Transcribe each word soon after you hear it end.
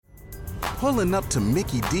Pulling up to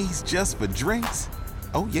Mickey D's just for drinks?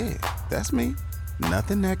 Oh yeah, that's me.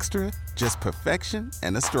 Nothing extra, just perfection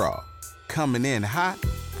and a straw. Coming in hot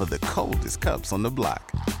for the coldest cups on the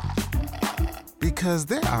block. Because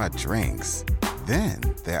there are drinks. Then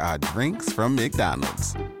there are drinks from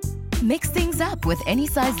McDonald's. Mix things up with any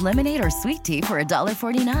size lemonade or sweet tea for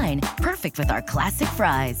 $1.49. Perfect with our classic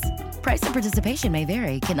fries. Price and participation may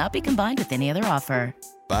vary. Cannot be combined with any other offer.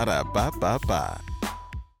 Ba-da-ba-ba-ba.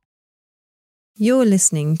 You're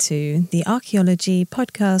listening to the Archaeology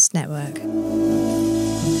Podcast Network.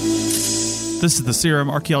 This is the CRM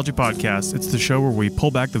Archaeology Podcast. It's the show where we pull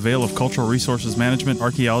back the veil of cultural resources management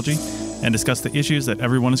archaeology and discuss the issues that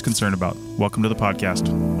everyone is concerned about. Welcome to the podcast.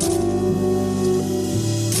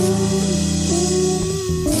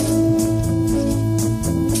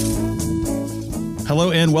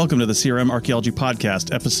 Hello and welcome to the CRM Archaeology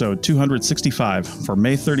Podcast, episode 265 for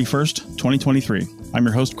May 31st, 2023. I'm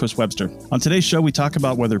your host, Chris Webster. On today's show, we talk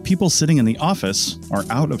about whether people sitting in the office are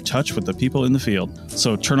out of touch with the people in the field.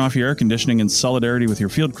 So turn off your air conditioning in solidarity with your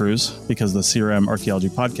field crews because the CRM Archaeology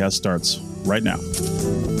Podcast starts right now.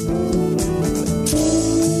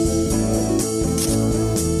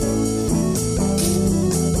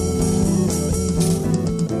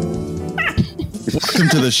 Welcome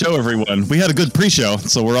to the show, everyone. We had a good pre-show,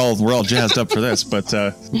 so we're all jazzed up for this. But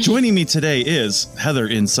joining me today is Heather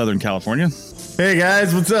in Southern California. Hey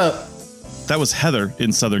guys, what's up? That was Heather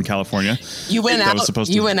in Southern California. You went out.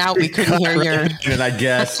 You went out. We couldn't hear your. And I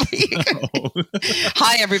guess.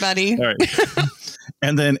 Hi, everybody. All right.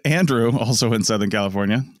 And then Andrew, also in Southern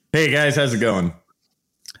California. Hey guys, how's it going?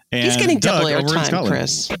 And he's getting Doug double over in airtime, Scotland.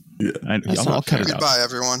 Chris. Yeah. I'll cut it out. Goodbye,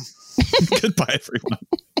 everyone. Goodbye, everyone.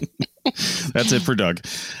 That's it for Doug.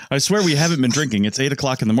 I swear we haven't been drinking. It's 8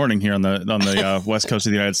 o'clock in the morning here on the west coast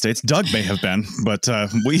of the United States. Doug may have been, but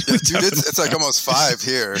we dude, it's like almost 5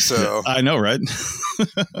 here. So I know, right?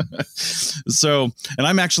 So, and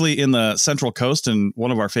I'm actually in the Central Coast in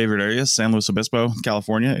one of our favorite areas, San Luis Obispo,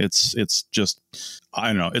 California. It's just, I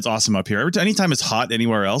don't know, it's awesome up here. Anytime it's hot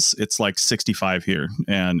anywhere else, it's like 65 here,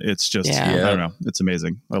 and it's just, I don't know, it's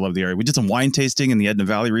amazing. I love the area. We did some wine tasting in the Edna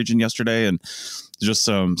Valley region yesterday, and just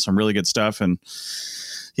some really good stuff. And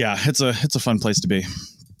yeah, it's a fun place to be.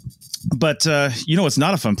 But it's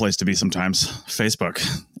not a fun place to be sometimes, Facebook.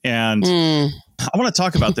 And I want to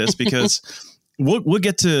talk about this because we'll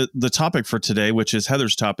get to the topic for today, which is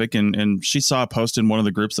Heather's topic. And she saw a post in one of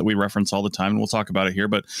the groups that we reference all the time, and we'll talk about it here.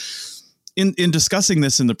 But in discussing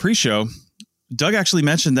this in the pre-show, Doug actually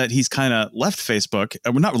mentioned that he's kind of left Facebook.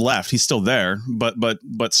 Well, not left, he's still there, but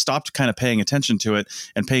stopped kind of paying attention to it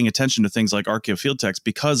and paying attention to things like Archaeo Field Text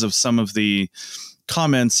because of some of the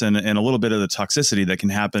comments and a little bit of the toxicity that can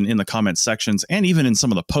happen in the comment sections and even in some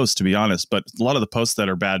of the posts, to be honest. But a lot of the posts that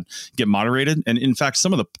are bad get moderated. And in fact,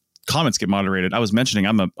 some of the comments get moderated. I was mentioning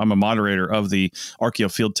I'm a moderator of the Archaeo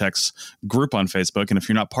Field Text group on Facebook. And if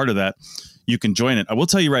you're not part of that, you can join it. I will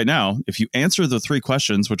tell you right now, if you answer the 3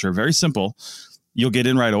 questions, which are very simple, you'll get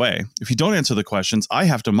in right away. If you don't answer the questions, I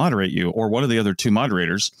have to moderate you or one of the other 2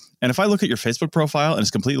 moderators. And if I look at your Facebook profile and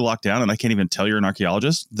it's completely locked down and I can't even tell you're an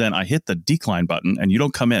archaeologist, then I hit the decline button and you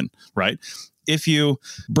don't come in, right? If you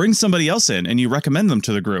bring somebody else in and you recommend them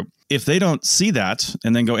to the group, if they don't see that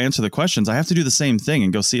and then go answer the questions, I have to do the same thing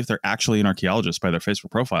and go see if they're actually an archaeologist by their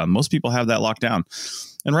Facebook profile. And most people have that locked down,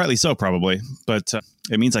 and rightly so, probably. But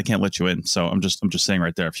it means I can't let you in. So I'm just saying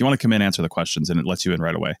right there, if you want to come in, answer the questions, and it lets you in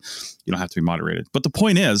right away. You don't have to be moderated. But the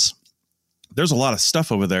point is, there's a lot of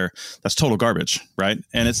stuff over there that's total garbage, right?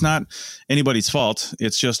 And it's not anybody's fault.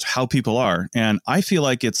 It's just how people are. And I feel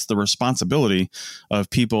like it's the responsibility of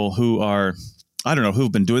people who are, I don't know,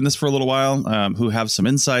 who've been doing this for a little while, who have some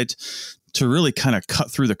insight to really kind of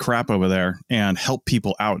cut through the crap over there and help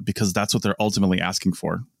people out, because that's what they're ultimately asking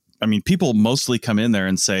for. I mean, people mostly come in there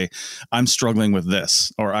and say, I'm struggling with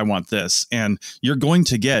this, or I want this. And you're going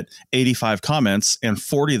to get 85 comments, and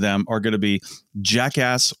 40 of them are going to be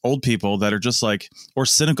jackass old people that are just like, or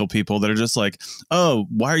cynical people that are just like, oh,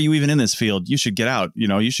 why are you even in this field? You should get out.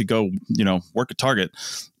 You should go, work at Target.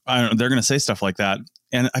 They're going to say stuff like that.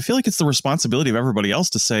 And I feel like it's the responsibility of everybody else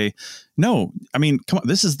to say, no, I mean, come on,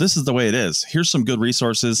 this is the way it is. Here's some good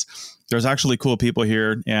resources. There's actually cool people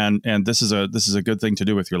here. And this is a good thing to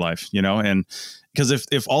do with your life, and because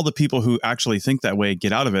if all the people who actually think that way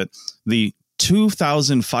get out of it, the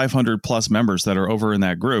 2,500 plus members that are over in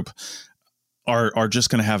that group are just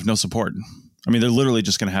going to have no support. I mean, they're literally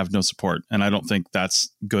just going to have no support. And I don't think that's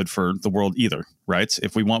good for the world either, right?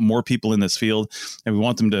 If we want more people in this field and we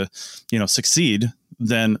want them to, succeed,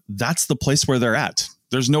 then that's the place where they're at.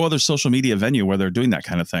 There's no other social media venue where they're doing that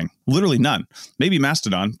kind of thing. Literally none. Maybe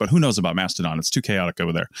Mastodon, but who knows about Mastodon? It's too chaotic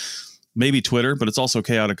over there. maybe Twitter, but it's also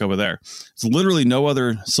chaotic over there. It's literally no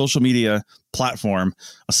other social media platform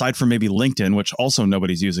aside from maybe LinkedIn, which also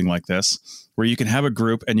nobody's using like this, where you can have a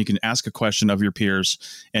group and you can ask a question of your peers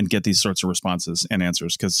and get these sorts of responses and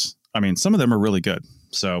answers. Because, I mean, some of them are really good.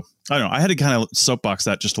 So I don't know. I had to kind of soapbox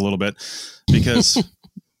that just a little bit because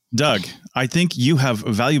Doug, I think you have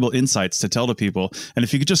valuable insights to tell to people. And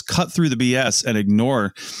if you could just cut through the BS and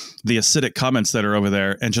ignore the acidic comments that are over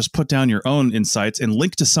there and just put down your own insights and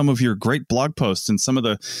link to some of your great blog posts and some of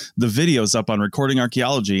the videos up on recording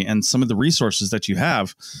archaeology and some of the resources that you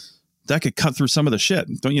have, that could cut through some of the shit,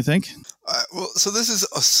 don't you think? Well, so this is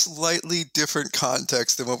a slightly different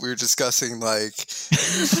context than what we were discussing, like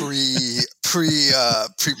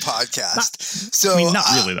pre-podcast. So I mean, not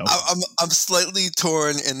really though. I'm slightly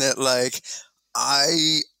torn in that, like,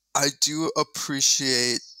 I do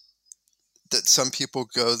appreciate that some people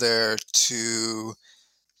go there to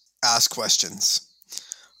ask questions,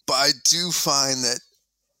 but I do find that,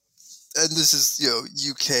 and this is, you know,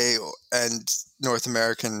 UK and North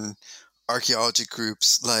American archaeology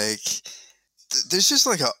groups, like there's just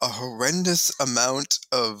like a horrendous amount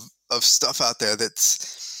of stuff out there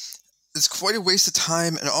it's quite a waste of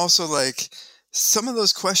time. And also, like, some of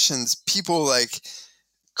those questions, people like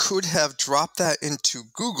could have dropped that into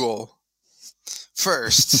Google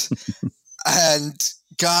first and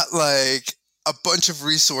got like a bunch of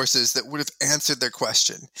resources that would have answered their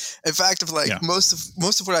question. In fact, of like most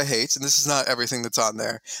of what I hate, and this is not everything that's on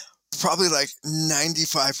there, probably like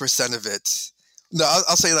 95% of it. No,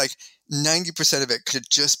 I'll say like 90% of it could have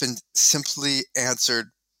just been simply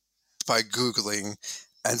answered by Googling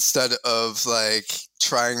instead of like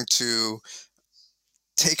trying to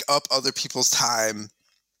take up other people's time.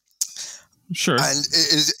 Sure. And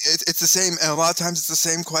it's the same, and a lot of times it's the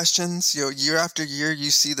same questions. You know, year after year,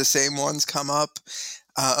 you see the same ones come up,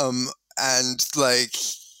 and like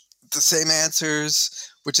the same answers,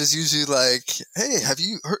 which is usually like, "Hey, have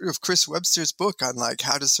you heard of Chris Webster's book on like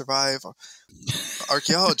how to survive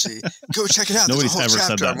archaeology? Go check it out. Nobody's There's a whole ever said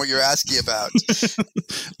chapter that. on what you're asking about."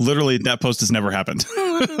 Literally, that post has never happened.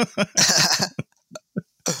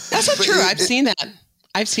 That's not true. I've seen that.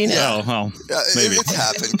 I've seen it. Oh, well, maybe. It's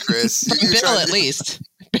happened, Chris. Bill, at least.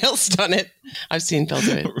 Bill's done it. I've seen Bill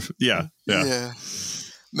do it. Yeah.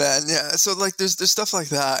 Man, yeah. So like there's stuff like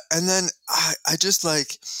that. And then I just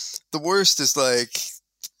like, the worst is like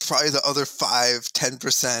probably the other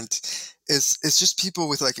 5-10% is just people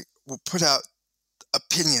with like, will put out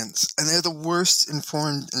opinions, and they're the worst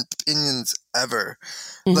informed opinions ever.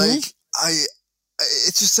 Mm-hmm. Like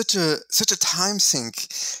it's just such a time sink,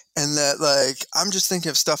 and that like I'm just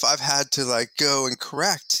thinking of stuff I've had to like go and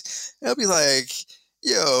correct. It'll be like,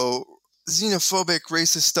 xenophobic,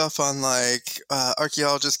 racist stuff on like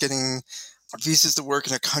archaeologists getting visas to work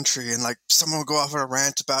in a country, and like someone will go off on a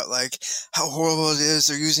rant about like how horrible it is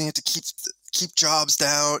they're using it to keep jobs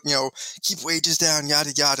down, keep wages down,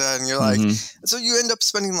 yada yada, and you're like, and so you end up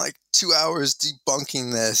spending like 2 hours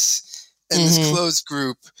debunking this in this closed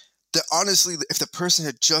group. That honestly, if the person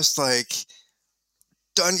had just like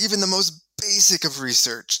done even the most basic of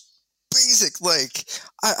research, like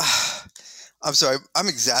I'm sorry, I'm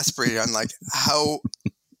exasperated on like how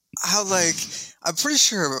like I'm pretty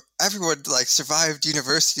sure everyone like survived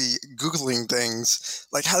university Googling things,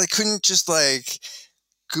 like how they couldn't just like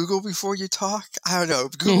Google before you talk. I don't know,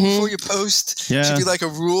 Google before you post. Yeah. Should be like a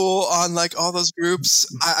rule on like all those groups.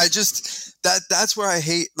 I just that's where I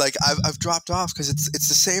hate. Like I've dropped off because it's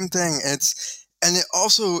the same thing, and it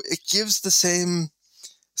also gives the same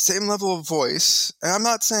level of voice. And I'm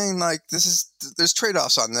not saying like there's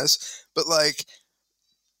trade-offs on this, but like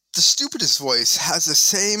the stupidest voice has the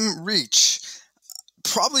same reach.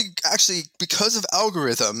 Probably actually because of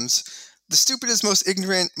algorithms, the stupidest, most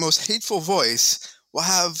ignorant, most hateful voice will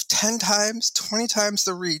have 10 times, 20 times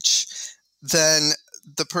the reach than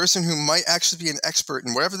the person who might actually be an expert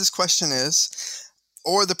in whatever this question is,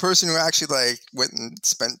 or the person who actually like went and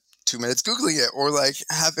spent 2 minutes Googling it, or like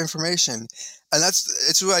have information. And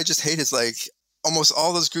it's what I just hate is like almost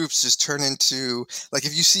all those groups just turn into, like,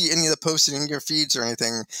 if you see any of the posted in your feeds or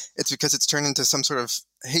anything, it's because it's turned into some sort of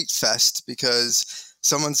hate fest because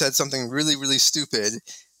someone said something really, really stupid.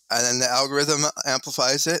 And then the algorithm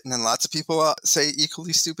amplifies it, and then lots of people say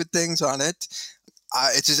equally stupid things on it.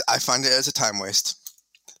 I find it as a time waste.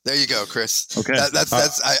 There you go, Chris. Okay,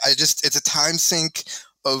 it's a time sink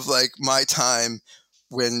of like my time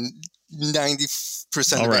when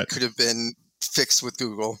 90% of it could have been fixed with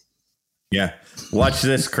Google. Yeah, watch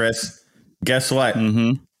this, Chris. Guess what?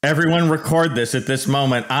 Everyone record this at this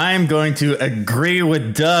moment. I'm going to agree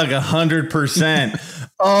with Doug 100%.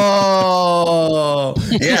 Oh,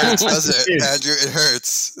 yeah. Does it, Andrew? It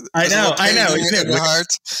hurts. I know. In the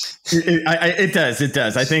heart. It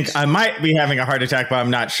does. I think I might be having a heart attack, but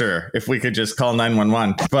I'm not sure. If we could just call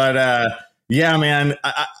 911. But yeah, man,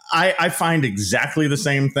 I find exactly the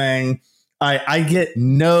same thing. I get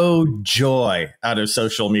no joy out of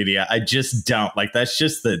social media. I just don't. Like, that's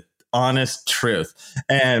just the honest truth.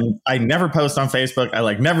 And I never post on Facebook.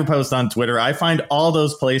 I never post on Twitter. I find all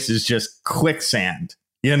those places just quicksand,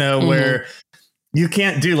 where you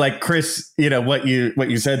can't do like Chris, what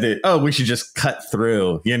you said that, oh, we should just cut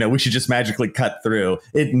through, we should just magically cut through.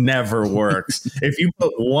 It never works. If you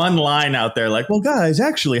put one line out there like, well, guys,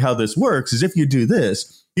 actually how this works is if you do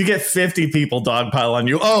this, you get 50 people dogpile on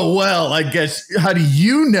you. Oh, well, I guess, how do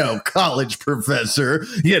you know, college professor,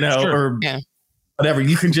 Sure. or whatever.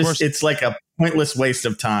 You can just, it's like a pointless waste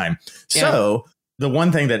of time. Yeah. So the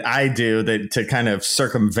one thing that I do to kind of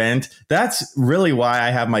circumvent, that's really why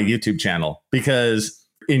I have my YouTube channel, because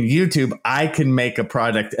in YouTube, I can make a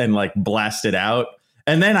product and like blast it out.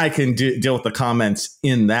 And then I can deal with the comments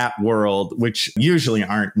in that world, which usually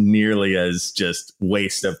aren't nearly as just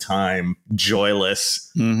waste of time,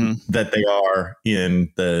 joyless that they are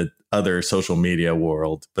in the other social media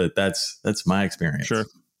world. But that's my experience. Sure.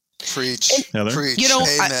 Preach. Preach.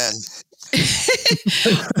 Amen.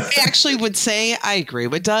 I actually would say I agree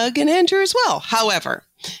with Doug and Andrew as well. However,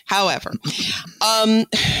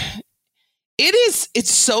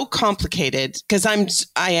 it's so complicated because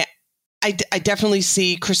I definitely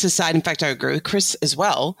see Chris's side. In fact, I agree with Chris as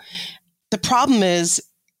well. The problem is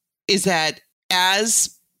that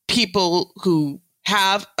as people who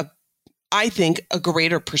have I think a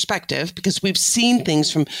greater perspective, because we've seen things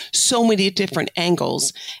from so many different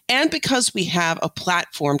angles, and because we have a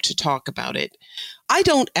platform to talk about it, I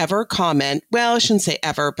don't ever comment. Well, I shouldn't say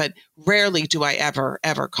ever, but rarely do I ever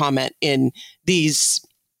comment in these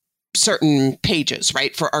certain pages,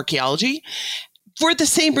 right, for archaeology. For the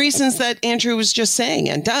same reasons that Andrew was just saying,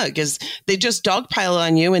 and Doug, is they just dogpile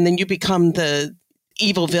on you, and then you become the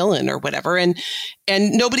evil villain or whatever, and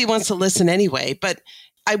nobody wants to listen anyway. But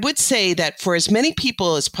I would say that for as many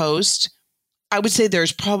people as post, I would say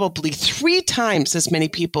there's probably 3 times as many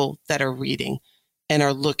people that are reading and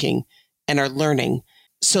are looking and are learning.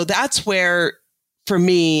 So that's where, for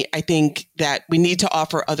me, I think that we need to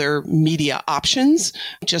offer other media options,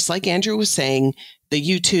 just like Andrew was saying, the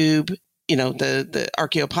YouTube, the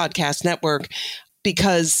Archeo Podcast Network,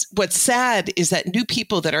 because what's sad is that new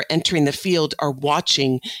people that are entering the field are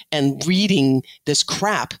watching and reading this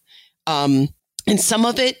crap. And some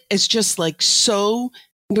of it is just like, so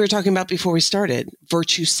we were talking about before we started,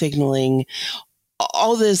 virtue signaling,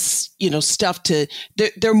 all this, stuff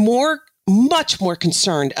they're much more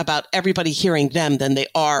concerned about everybody hearing them than they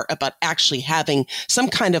are about actually having some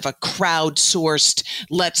kind of a crowdsourced,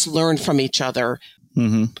 let's learn from each other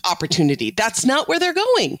opportunity. That's not where they're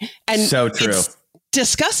going. And so true. It's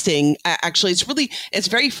disgusting. Actually, it's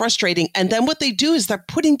very frustrating. And then what they do is they're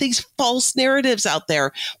putting these false narratives out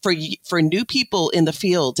there for new people in the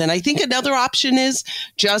field. And I think another option is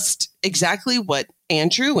just exactly what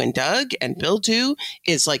Andrew and Doug and Bill do,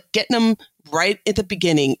 is like getting them right at the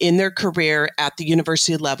beginning in their career at the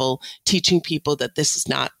university level, teaching people that this is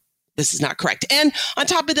not correct. And on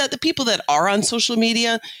top of that, the people that are on social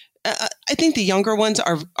media, I think the younger ones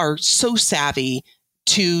are so savvy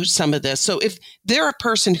to some of this. So if they're a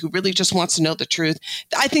person who really just wants to know the truth,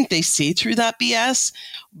 I think they see through that BS.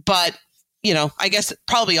 But, I guess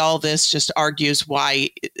probably all this just argues why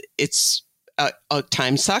it's a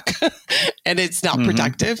time suck and it's not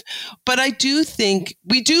productive. But I do think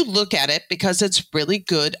we do look at it because it's really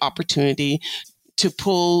good opportunity to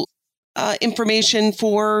pull information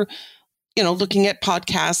for, looking at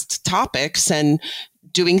podcast topics and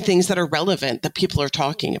doing things that are relevant that people are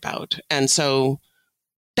talking about. And so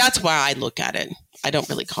that's why I look at it. I don't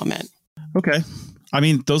really comment. Okay. I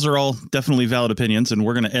mean, those are all definitely valid opinions, and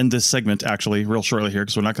we're going to end this segment actually real shortly here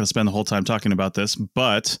because we're not going to spend the whole time talking about this.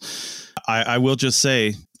 But I will just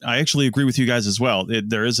say, I actually agree with you guys as well. It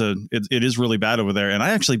is really bad over there. And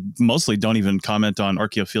I actually mostly don't even comment on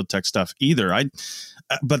Archeo Field Tech stuff either.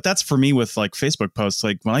 But that's for me with like Facebook posts.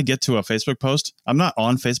 Like when I get to a Facebook post, I'm not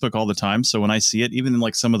on Facebook all the time. So when I see it, even in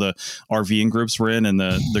like some of the RVing groups we're in and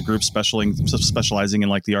the groups specializing in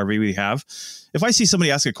like the RV we have, if I see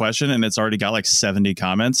somebody ask a question and it's already got like 70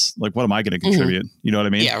 comments, like what am I going to contribute? You know what I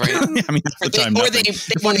mean? Yeah, right. I mean,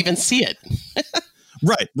 they won't even see it.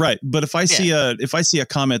 Right. But if I see a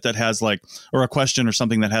comment that has like, or a question or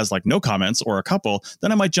something that has like no comments or a couple,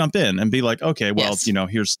 then I might jump in and be like, okay, well,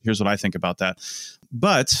 here's what I think about that.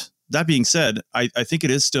 But that being said, I think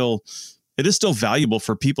it is still it is still valuable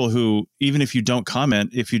for people who, even if you don't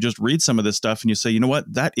comment, if you just read some of this stuff and you say, you know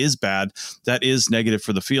what, that is bad, that is negative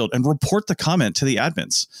for the field, and report the comment to the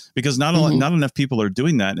admins, because not enough people are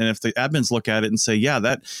doing that. And if the admins look at it and say, yeah,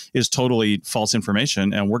 that is totally false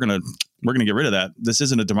information, and we're going to get rid of that. This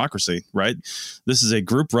isn't a democracy, right? This is a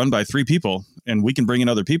group run by 3 people, and we can bring in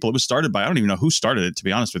other people. It was started by, I don't even know who started it, to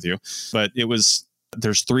be honest with you, but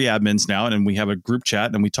there's 3 admins now, and we have a group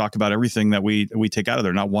chat, and we talk about everything that we take out of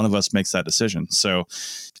there. Not one of us makes that decision. So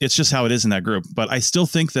it's just how it is in that group. But I still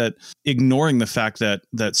think that ignoring the fact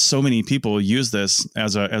that so many people use this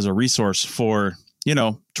as a resource for,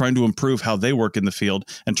 trying to improve how they work in the field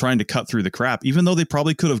and trying to cut through the crap, even though they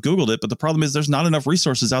probably could have Googled it. But the problem is there's not enough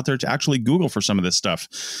resources out there to actually Google for some of this stuff.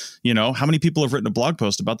 How many people have written a blog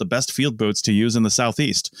post about the best field boots to use in the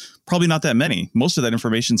Southeast? Probably not that many. Most of that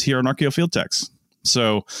information's here on Archeo Field Techs.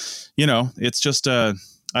 So, it's just, I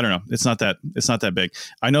don't know. It's not that big.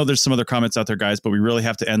 I know there's some other comments out there, guys, but we really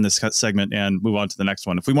have to end this segment and move on to the next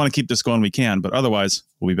one. If we want to keep this going, we can, but otherwise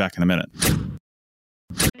we'll be back in a minute.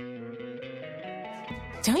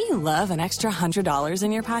 Don't you love an extra $100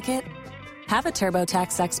 in your pocket? Have a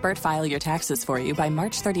TurboTax expert file your taxes for you by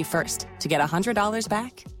March 31st to get $100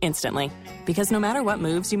 back instantly. Because no matter what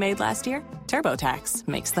moves you made last year, TurboTax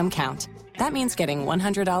makes them count. That means getting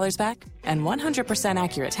 $100 back and 100%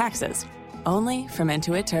 accurate taxes, only from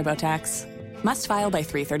Intuit TurboTax. Must file by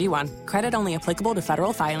 3/31. Credit only applicable to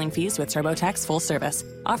federal filing fees with TurboTax full service.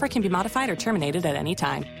 Offer can be modified or terminated at any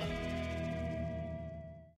time.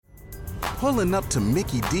 Pulling up to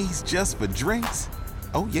Mickey D's just for drinks?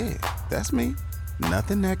 Oh yeah, that's me.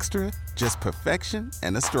 Nothing extra, just perfection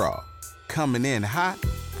and a straw. Coming in hot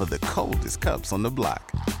for the coldest cups on the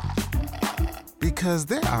block. Because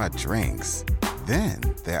there are drinks. Then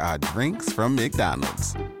there are drinks from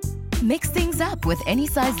McDonald's. Mix things up with any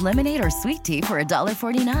size lemonade or sweet tea for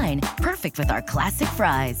 $1.49. Perfect with our classic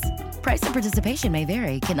fries. Price and participation may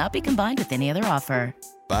vary. Cannot be combined with any other offer.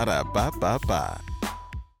 Ba-da-ba-ba-ba.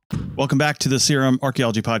 Welcome back to the CRM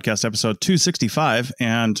Archaeology Podcast, episode 265.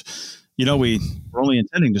 And, we were only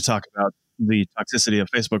intending to talk about the toxicity of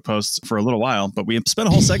Facebook posts for a little while, but we spent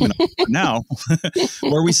a whole segment now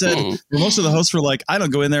where we said, where most of the hosts were like, I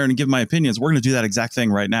don't go in there and give my opinions. We're going to do that exact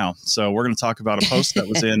thing right now. So we're going to talk about a post that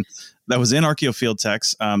was in Archeo Field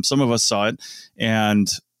Techs. Some of us saw it,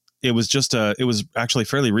 and it was actually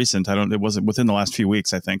fairly recent. It wasn't within the last few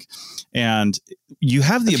weeks, I think. And you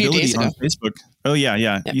have the ability on Facebook. Oh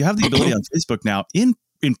yeah. You have the ability on Facebook now in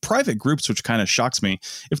private groups, which kind of shocks me.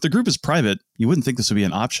 If the group is private, you wouldn't think this would be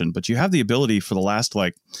an option, but you have the ability for the last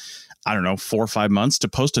 4 or 5 months to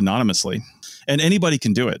post anonymously, and anybody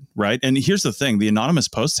can do it. Right. And here's the thing. The anonymous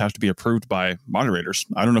posts have to be approved by moderators.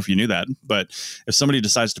 I don't know if you knew that, but if somebody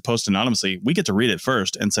decides to post anonymously, we get to read it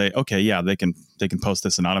first and say, okay, yeah, they can post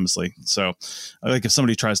this anonymously. So like if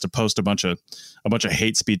somebody tries to post a bunch of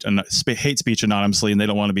hate speech anonymously and they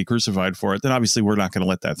don't want to be crucified for it, then obviously we're not going to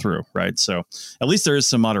let that through. Right. So at least there is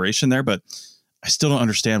some moderation there, but I still don't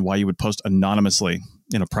understand why you would post anonymously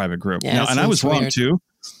in a private group. Yeah, and I was wrong too.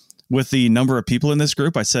 With the number of people in this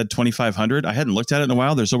group, I said 2,500. I hadn't looked at it in a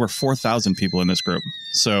while. There's over 4,000 people in this group.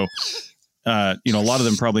 So, a lot of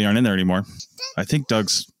them probably aren't in there anymore. I think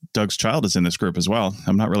Doug's child is in this group as well.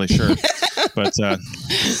 I'm not really sure, but that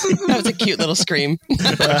was a cute little scream.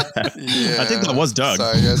 Yeah, I think that was Doug.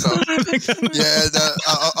 Sorry, guys.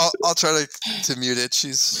 I'll try to mute it.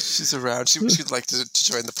 She's around. She'd like to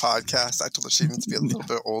join the podcast. I told her she needs to be a little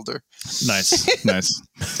bit older. Nice.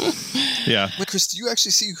 Yeah. Wait, Chris, do you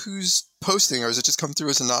actually see who's posting, or does it just come through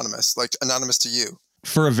as anonymous, like anonymous to you?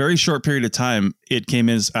 For a very short period of time, it came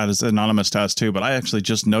as anonymous to us too, but I actually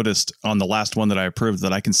just noticed on the last one that I approved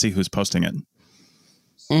that I can see who's posting it.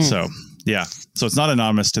 So, yeah. So it's not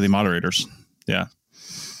anonymous to the moderators. Yeah.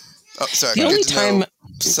 Oh, sorry. The only time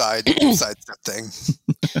side step thing.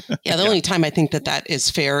 Yeah, the only time I think that is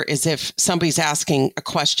fair is if somebody's asking a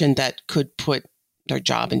question that could put their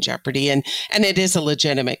job in jeopardy, and it is a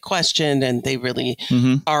legitimate question, and they really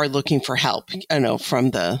are looking for help,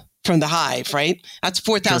 from the hive, right? That's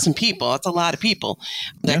 4,000 people. That's a lot of people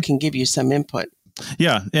that can give you some input.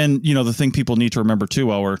 Yeah. And, the thing people need to remember too,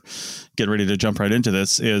 while we're getting ready to jump right into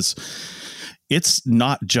this, is it's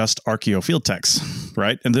not just Archeo Field Techs,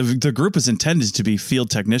 right? And the group is intended to be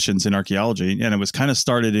field technicians in archaeology. And it was kind of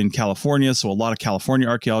started in California. So a lot of California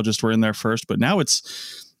archaeologists were in there first, but now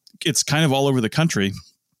it's kind of all over the country.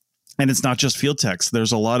 And it's not just field techs.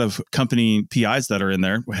 There's a lot of company PIs that are in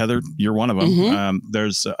there. Heather, you're one of them.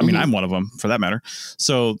 I'm one of them for that matter.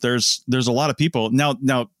 So there's a lot of people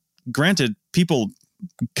now, granted, people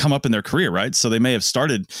come up in their career, right? So they may have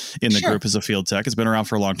started in the group as a field tech. It's been around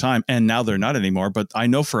for a long time, and now they're not anymore. But I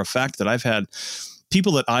know for a fact that I've had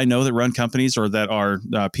people that I know that run companies or that are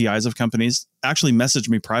PIs of companies actually messaged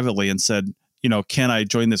me privately and said, can I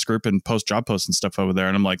join this group and post job posts and stuff over there?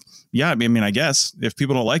 And I'm like, yeah, I mean, I guess if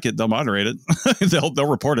people don't like it, they'll moderate it. they'll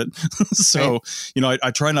report it. So,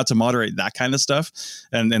 I try not to moderate that kind of stuff,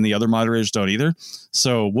 and the other moderators don't either.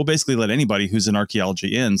 So we'll basically let anybody who's in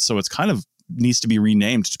archaeology in. So it's kind of needs to be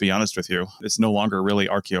renamed, to be honest with you. It's no longer really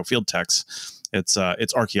archaeo field techs. It's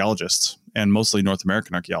archaeologists, and mostly North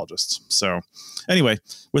American archaeologists. So anyway,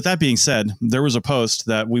 with that being said, there was a post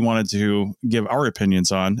that we wanted to give our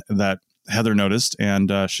opinions on that Heather noticed,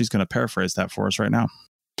 and she's going to paraphrase that for us right now.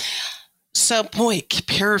 So,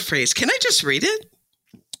 paraphrase. Can I just read it?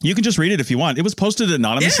 You can just read it if you want. It was posted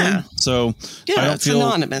anonymously, so I don't feel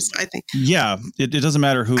anonymous. I think. Yeah, it doesn't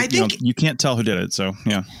matter who. You can't tell who did it. So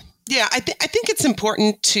yeah. Yeah, I think it's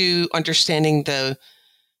important to understanding the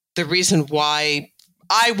reason why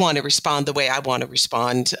I want to respond the way I want to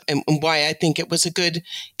respond, and why I think it was a good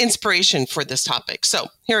inspiration for this topic. So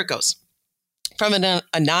here it goes. From an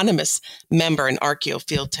anonymous member in Archeo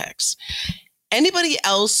Field Techs. Anybody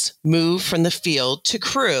else move from the field to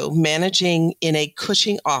crew managing in a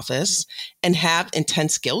cushy office and have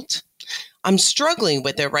intense guilt? I'm struggling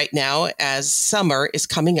with it right now as summer is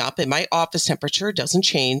coming up and my office temperature doesn't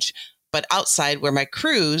change, but outside where my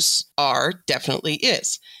crews are definitely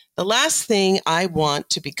is. The last thing I want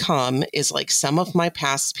to become is like some of my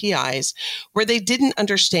past PIs where they didn't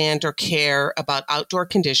understand or care about outdoor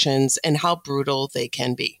conditions and how brutal they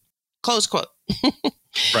can be. Close quote.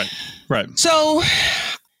 Right. So,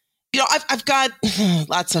 I've got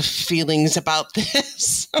lots of feelings about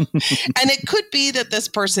this. And it could be that this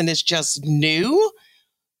person is just new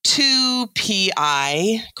to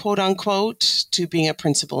PI, quote unquote, to being a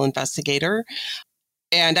principal investigator.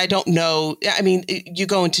 And I don't know, I mean, you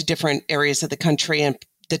go into different areas of the country and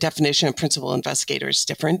the definition of principal investigator is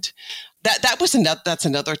different. That's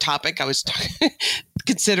another topic I was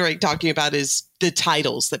considering talking about is the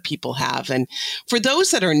titles that people have. And for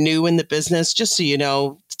those that are new in the business, just so you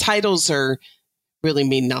know, titles really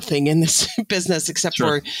mean nothing in this business, except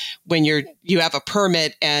for when you have a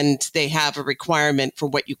permit and they have a requirement for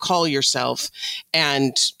what you call yourself.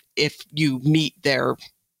 And if you meet their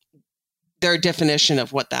definition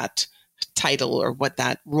of what that title or what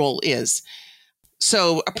that role is.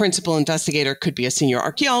 So a principal investigator could be a senior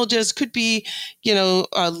archaeologist, could be,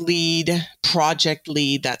 a lead, project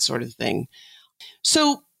lead, that sort of thing.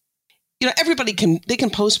 So, everybody can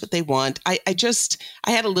post what they want. I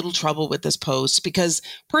had a little trouble with this post because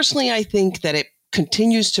personally, I think that it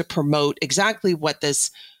continues to promote exactly what this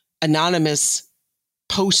anonymous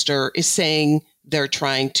poster is saying they're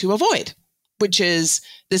trying to avoid, which is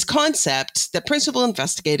this concept that principal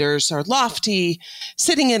investigators are lofty,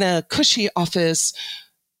 sitting in a cushy office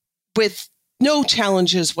with no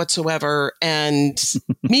challenges whatsoever. And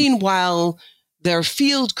meanwhile, their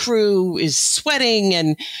field crew is sweating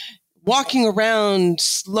and walking around,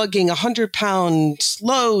 lugging 100-pound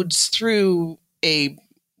loads through a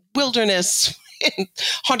wilderness in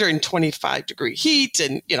 125-degree heat.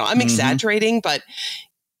 And, I'm exaggerating, but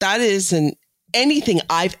that isn't anything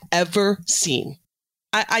I've ever seen.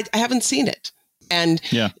 I haven't seen it. And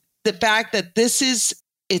the fact that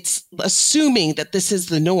it's assuming that this is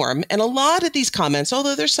the norm. And a lot of these comments,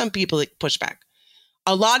 although there's some people that push back,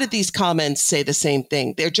 a lot of these comments say the same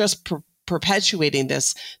thing. They're just perpetuating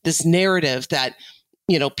this narrative that,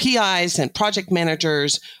 PIs and project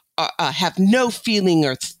managers have no feeling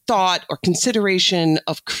or thought or consideration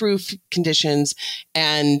of crew conditions.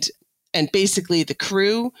 And basically the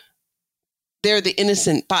crew, they're the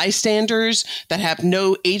innocent bystanders that have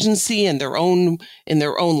no agency in their own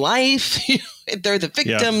life. They're the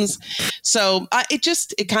victims. Yeah. So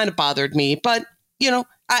it kind of bothered me. But,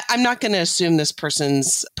 I'm not going to assume this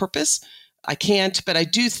person's purpose. I can't. But I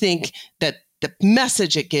do think that the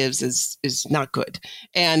message it gives is not good.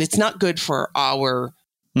 And it's not good for our,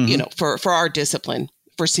 for our discipline,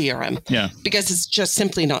 for CRM. Yeah. Because it's just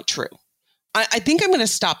simply not true. I think I'm going to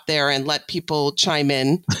stop there and let people chime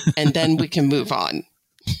in, and then we can move on.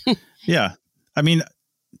 Yeah. I mean,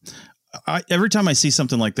 every time I see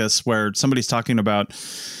something like this where somebody's talking about,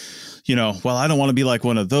 well, I don't want to be like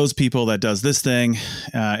one of those people that does this thing.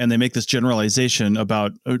 And they make this generalization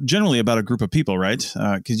generally about a group of people, right?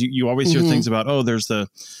 Because you always hear things about, there's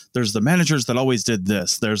the managers that always did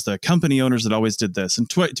this. There's the company owners that always did this. And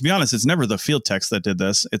to be honest, it's never the field techs that did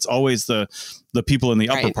this. It's always the people in the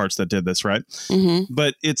upper parts that did this, right? Mm-hmm.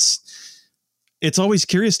 But it's always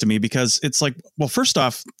curious to me because it's like, well, first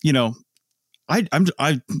off,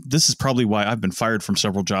 This is probably why I've been fired from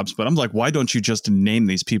several jobs, but I'm like, why don't you just name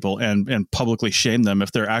these people and publicly shame them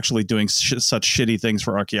if they're actually doing such shitty things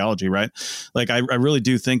for archaeology, right? Like, I really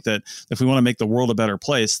do think that if we want to make the world a better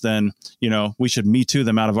place, then, we should Me Too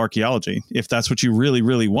them out of archaeology. If that's what you really,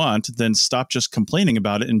 really want, then stop just complaining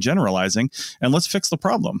about it and generalizing, and let's fix the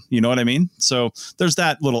problem. You know what I mean? So there's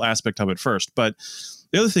that little aspect of it first. But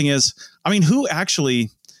the other thing is, who actually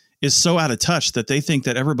is so out of touch that they think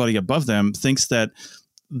that everybody above them thinks that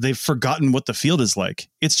they've forgotten what the field is like?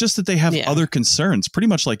 It's just that they have other concerns, pretty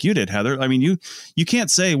much like you did, Heather. You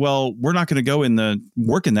can't say, well, we're not going to go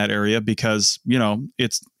work in that area because,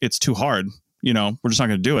 it's too hard. We're just not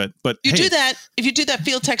going to do it. But if you do that,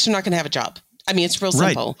 field techs are not going to have a job. It's real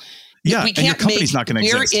simple. Right. Yeah. And your company's not going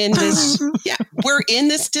to exist. We're in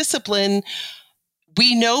this discipline.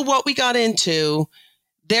 We know what we got into.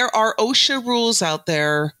 There are OSHA rules out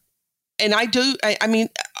there. And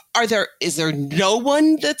is there no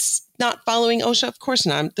one that's not following OSHA? Of course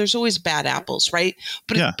not. There's always bad apples, right?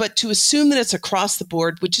 But to assume that it's across the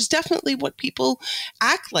board, which is definitely what people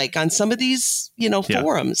act like on some of these,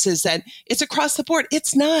 forums, is that it's across the board.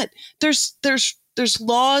 It's not. There's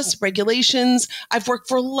laws, regulations. I've worked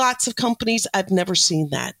for lots of companies. I've never seen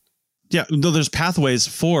that. Yeah, no, there's pathways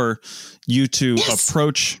for you to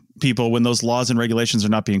approach people when those laws and regulations are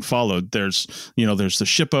not being followed. There's the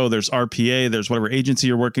SHPO, there's RPA, there's whatever agency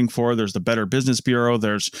you're working for, there's the Better Business Bureau,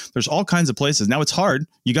 there's all kinds of places. Now it's hard.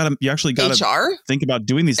 You actually got to think about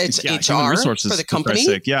doing these. It's human HR resources for the company.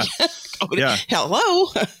 Yeah. Yeah.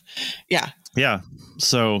 Hello. Yeah. Yeah.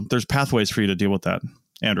 So there's pathways for you to deal with that.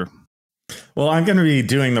 Andrew. Well, I'm going to be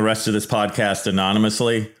doing the rest of this podcast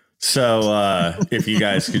anonymously. So if you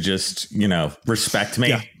guys could just, respect me.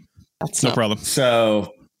 Yeah. That's no problem.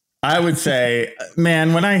 So I would say,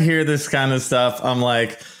 man, when I hear this kind of stuff, I'm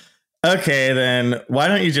like, okay, then why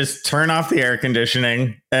don't you just turn off the air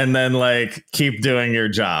conditioning and then keep doing your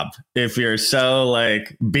job? If you're so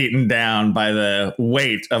beaten down by the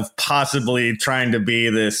weight of possibly trying to be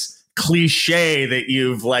this cliche that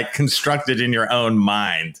you've constructed in your own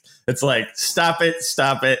mind, it's stop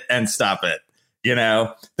it, and stop it.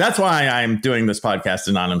 That's why I'm doing this podcast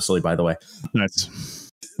anonymously, by the way.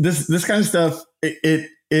 Nice. This kind of stuff,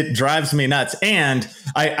 it drives me nuts. And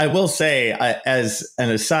I will say, as an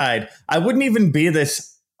aside, I wouldn't even be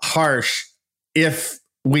this harsh if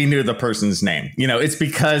we knew the person's name. It's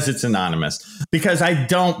because it's anonymous, because I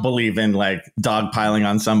don't believe in dogpiling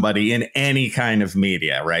on somebody in any kind of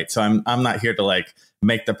media. Right. So I'm not here to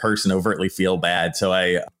make the person overtly feel bad. So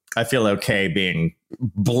I feel okay being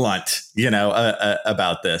blunt,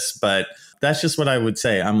 about this. But that's just what I would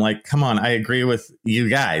say. I'm like, come on, I agree with you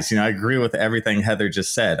guys. I agree with everything Heather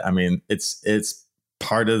just said. It's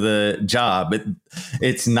part of the job.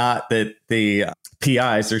 It's not that the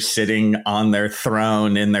PIs are sitting on their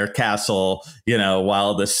throne in their castle,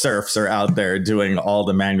 while the serfs are out there doing all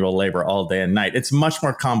the manual labor all day and night. It's much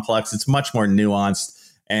more complex. It's much more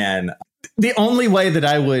nuanced. And the only way that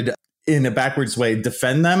I would, in a backwards way,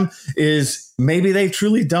 defend them is maybe they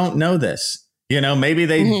truly don't know this. Maybe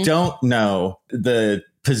they don't know the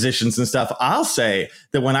positions and stuff. I'll say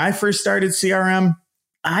that when I first started CRM,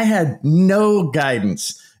 I had no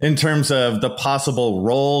guidance in terms of the possible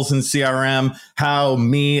roles in CRM, how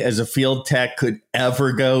me as a field tech could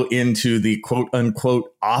ever go into the quote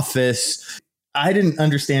unquote office. I didn't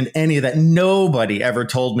understand any of that. Nobody ever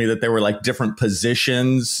told me that there were different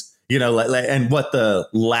positions, and what the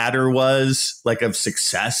ladder was of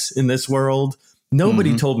success in this world.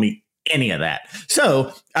 Nobody told me any of that.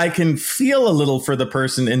 So I can feel a little for the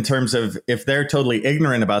person in terms of if they're totally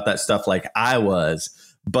ignorant about that stuff like I was.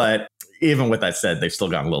 But even with that said, they've still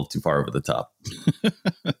gone a little too far over the top.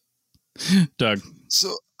 Doug.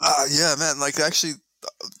 So, yeah, man, actually,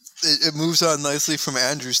 it moves on nicely from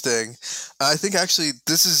Andrew's thing. I think actually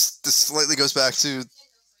this slightly goes back to,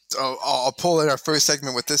 I'll pull in our first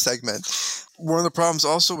segment with this segment. One of the problems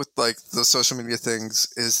also with the social media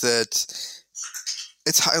things is that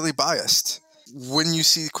it's highly biased. When you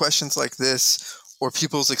see questions like this or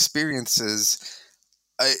people's experiences,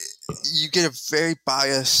 you get a very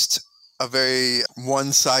biased, a very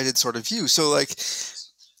one-sided sort of view. So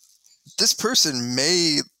this person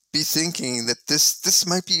may be thinking that this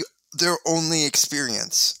might be their only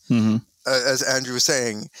experience, as Andrew was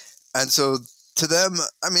saying. And so to them,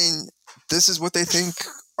 this is what they think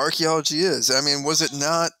archaeology is. Was it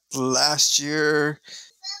not last year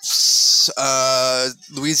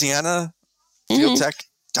Louisiana field tech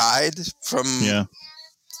died from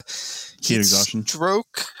heat exhaustion,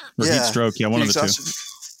 stroke, or heat stroke, one of the two.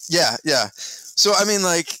 Yeah. So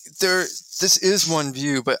this is one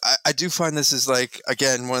view, but I do find this is like,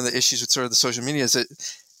 again, one of the issues with sort of the social media is that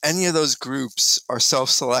any of those groups are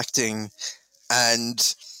self-selecting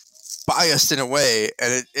and biased in a way,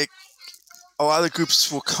 and it a lot of the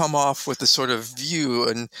groups will come off with the sort of view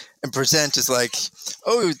and present as like,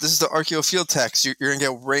 oh, this is the Archeo field text. You're going to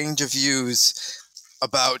get a range of views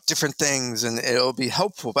about different things and it'll be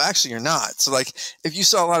helpful, but actually you're not. So like, if you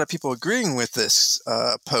saw a lot of people agreeing with this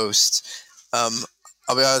post, I'll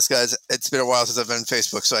be honest, guys, it's been a while since I've been on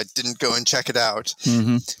Facebook, so I didn't go and check it out.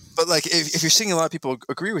 Mm-hmm. But like, if you're seeing a lot of people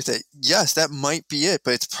agree with it, yes, that might be it,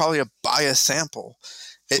 but it's probably a biased sample.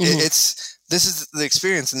 This is the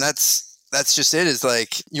experience, and that's just it. Is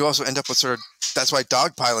like, you also end up with sort of, that's why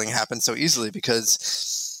dogpiling happens so easily,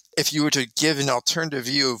 because if you were to give an alternative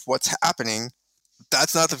view of what's happening,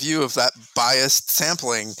 that's not the view of that biased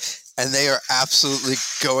sampling, and they are absolutely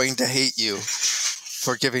going to hate you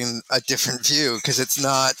for giving a different view, because it's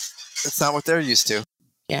not what they're used to.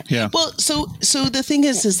 Yeah. Well, so the thing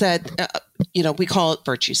is that we call it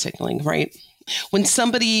virtue signaling, right? When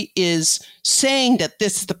somebody is saying that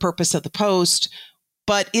this is the purpose of the post,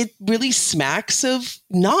 but it really smacks of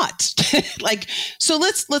not. Like, so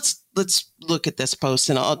let's look at this post,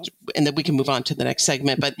 and then we can move on to the next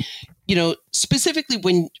segment. But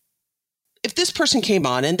specifically, if this person came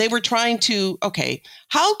on and they were trying to, okay,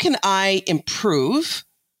 how can I improve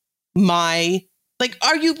my, like,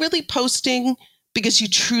 are you really posting because you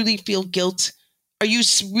truly feel guilt? Are you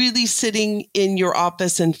really sitting in your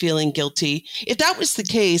office and feeling guilty? If that was the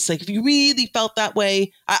case, like if you really felt that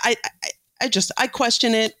way, I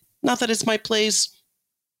question it. Not that it's my place,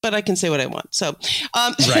 but I can say what I want. So,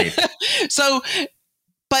 right.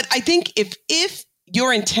 But I think if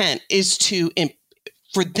your intent is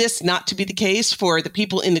for this not to be the case, for the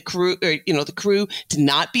people in the crew, or, the crew to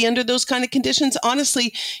not be under those kind of conditions,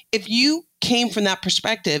 honestly, if you came from that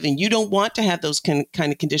perspective and you don't want to have those kind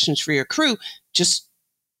of conditions for your crew, just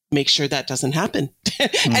make sure that doesn't happen.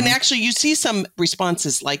 Mm-hmm. And actually, you see some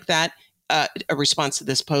responses like that, a response to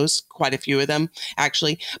this post, quite a few of them,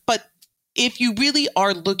 actually. But if you really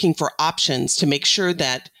are looking for options to make sure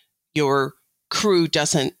that your crew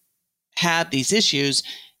doesn't have these issues,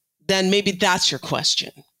 then maybe that's your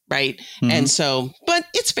question, right? Mm-hmm. And so, but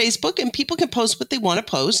it's Facebook and people can post what they want to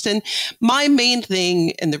post. And my main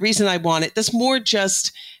thing, and the reason I want it, that's more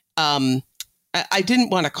just, I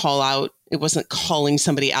didn't want to call out. It wasn't calling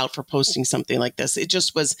somebody out for posting something like this. It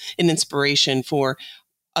just was an inspiration for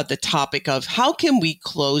the topic of how can we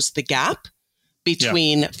close the gap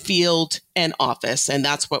between field and office. And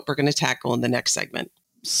that's what we're going to tackle in the next segment.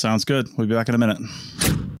 Sounds good. We'll be back in a minute.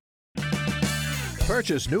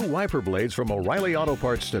 Purchase new wiper blades from O'Reilly Auto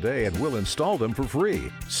Parts today and we'll install them for free.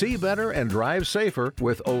 See better and drive safer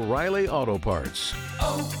with O'Reilly Auto Parts.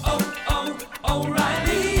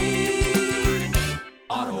 O'Reilly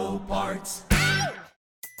Auto Parts.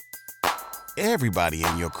 Everybody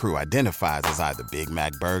in your crew identifies as either Big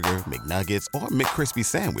Mac Burger, McNuggets, or McCrispy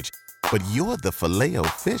Sandwich. But you're the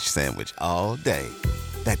Filet-O-Fish Sandwich all day.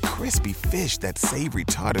 That crispy fish, that savory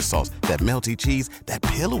tartar sauce, that melty cheese, that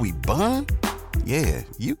pillowy bun. Yeah,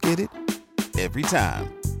 you get it. Every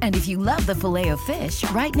time. And if you love the Filet-O-Fish,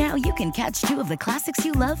 right now you can catch two of the classics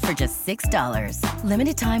you love for just $6.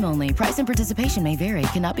 Limited time only. Price and participation may vary.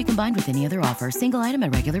 Cannot be combined with any other offer. Single item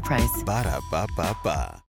at regular price.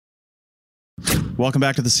 Ba-da-ba-ba-ba. Welcome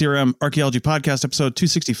back to the CRM Archaeology Podcast, episode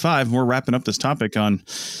 265. We're wrapping up this topic on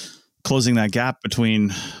closing that gap between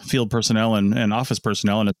field personnel and office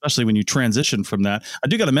personnel, and especially when you transition from that. I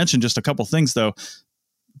do got to mention just a couple things, though.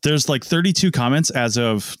 There's like 32 comments as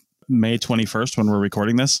of May 21st when we're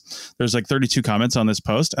recording this. There's like 32 comments on this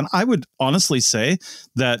post, and I would honestly say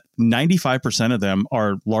that 95% of them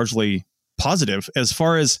are largely positive, as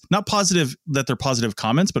far as not positive that they're positive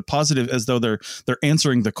comments, but positive as though they're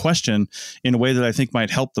answering the question in a way that I think might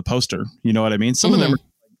help the poster. You know what I mean? Some of them are,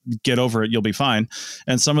 get over it, you'll be fine.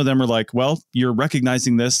 And some of them are like, well, you're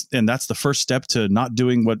recognizing this, and that's the first step to not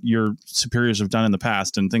doing what your superiors have done in the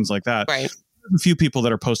past and things like that. Right. A few people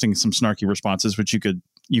that are posting some snarky responses, which you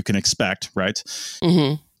can expect, right?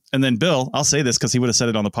 Mm-hmm. And then Bill, I'll say this because he would have said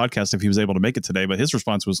it on the podcast if he was able to make it today, but his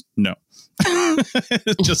response was no.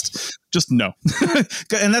 just no.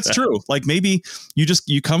 And that's true. Like maybe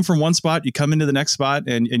you come from one spot, you come into the next spot,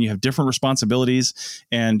 and you have different responsibilities,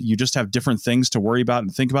 and you just have different things to worry about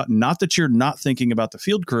and think about. Not that you're not thinking about the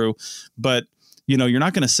field crew, but you're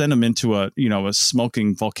not going to send them into a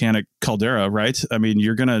smoking volcanic caldera, right? I mean,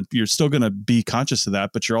 you're still going to be conscious of that,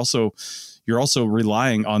 but you're also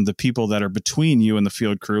relying on the people that are between you and the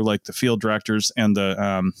field crew, like the field directors and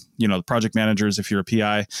the project managers, if you're a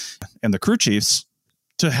PI, and the crew chiefs,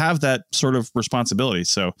 to have that sort of responsibility.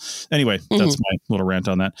 So anyway, that's my little rant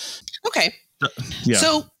on that. Okay. Yeah.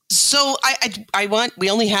 So I want, we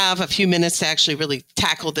only have a few minutes to actually really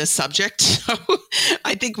tackle this subject. So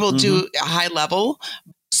I think we'll do a high level.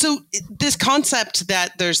 So this concept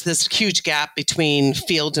that there's this huge gap between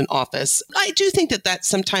field and office, I do think that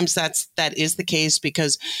sometimes that is the case,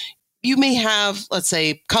 because you may have, let's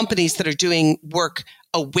say, companies that are doing work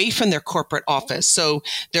away from their corporate office. So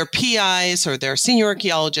their PIs or their senior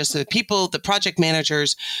archaeologists, the project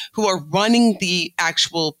managers who are running the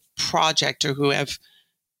actual project, or who have,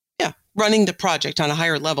 running the project on a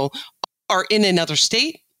higher level, are in another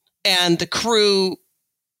state, and the crew,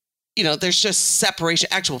 there's just separation,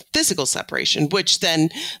 actual physical separation, which then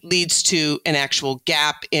leads to an actual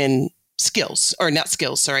gap in tasks.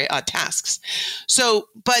 So,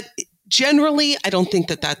 but generally, I don't think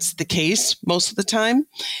that that's the case most of the time.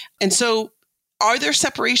 And so are there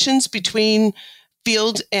separations between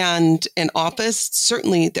field and office?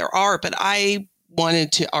 Certainly there are, but I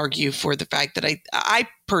wanted to argue for the fact that I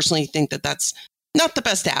personally think that that's not the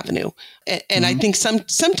best avenue. And I think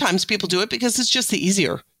sometimes people do it because it's just the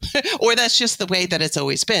easier, or that's just the way that it's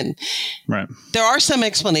always been. Right. There are some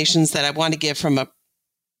explanations that I want to give from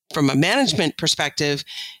a management perspective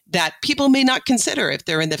that people may not consider if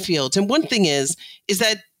they're in the field. And one thing is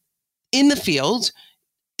that in the field,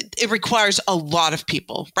 it requires a lot of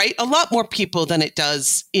people, right? A lot more people than it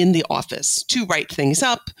does in the office to write things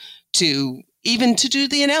up, to do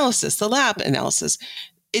the analysis, the lab analysis.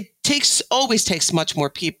 It always takes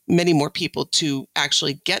many more people to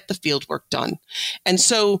actually get the field work done. And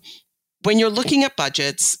so when you're looking at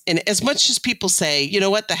budgets, and as much as people say, you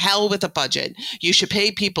know what, the hell with a budget, you should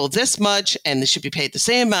pay people this much and they should be paid the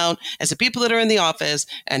same amount as the people that are in the office,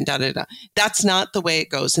 and that's not the way it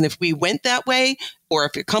goes. And if we went that way, or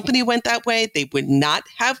if your company went that way, they would not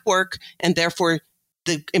have work, and therefore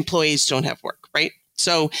the employees don't have work, right?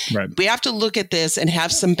 So we have to look at this and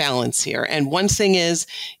have some balance here. And one thing is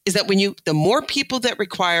that the more people that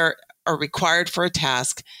are required for a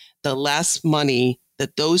task, the less money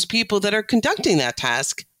that those people that are conducting that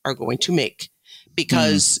task are going to make,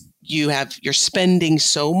 because you're spending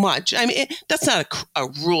so much. I mean, that's not a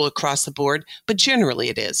rule across the board, but generally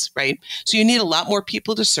it is, right? So you need a lot more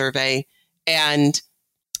people to survey, and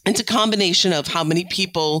it's a combination of how many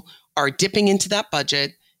people are dipping into that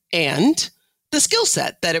budget and the skill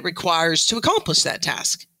set that it requires to accomplish that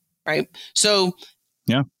task, right? So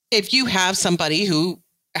if you have somebody who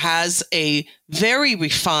has a very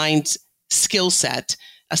refined skill set,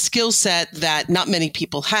 a skill set that not many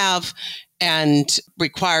people have, and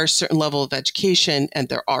requires a certain level of education, and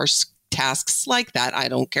there are tasks like that, I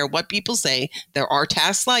don't care what people say, there are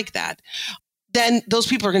tasks like that, then those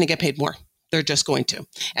people are going to get paid more. They're just going to.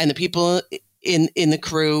 And the people in the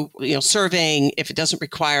crew, surveying, if it doesn't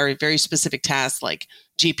require a very specific task like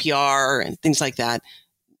GPR and things like that,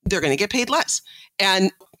 they're going to get paid less.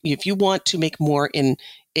 And if you want to make more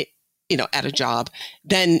at a job,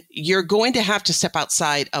 then you're going to have to step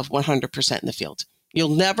outside of 100% in the field. You'll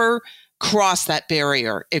never cross that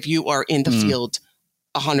barrier if you are in the field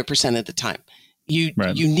 100% of the time. You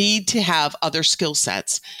need to have other skill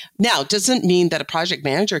sets. Now, it doesn't mean that a project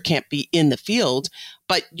manager can't be in the field,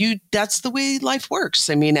 but that's the way life works.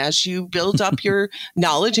 I mean, as you build up your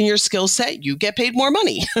knowledge and your skill set, you get paid more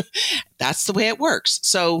money. That's the way it works.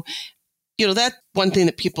 So, that's one thing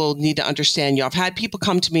that people need to understand. I've had people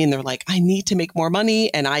come to me and they're like, I need to make more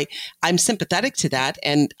money. And I'm sympathetic to that.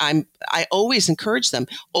 And I always encourage them,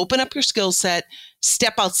 open up your skill set,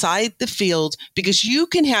 step outside the field, because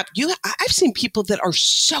I've seen people that are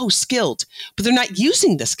so skilled, but they're not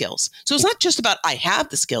using the skills. So it's not just about, I have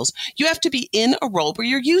the skills. You have to be in a role where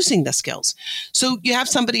you're using the skills. So you have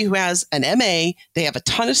somebody who has an MA, they have a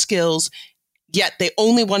ton of skills, yet they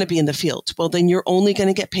only want to be in the field. Well, then you're only going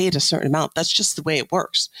to get paid a certain amount. That's just the way it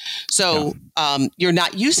works. So you're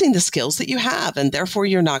not using the skills that you have, and therefore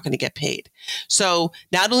you're not going to get paid. So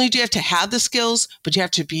not only do you have to have the skills, but you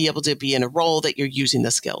have to be able to be in a role that you're using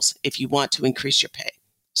the skills if you want to increase your pay.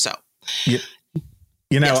 So, yes.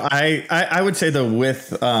 I would say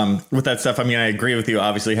with that stuff, I mean, I agree with you,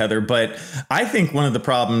 obviously, Heather, but I think one of the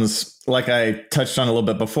problems, like I touched on a little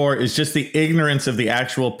bit before, is just the ignorance of the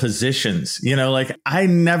actual positions. I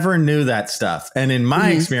never knew that stuff. And in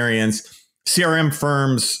my experience, CRM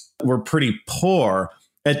firms were pretty poor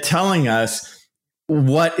at telling us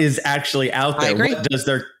what is actually out there. What does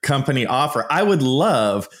their company offer? I would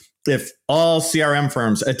love if all CRM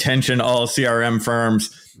firms,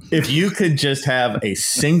 if you could just have a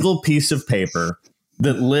single piece of paper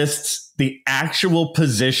that lists the actual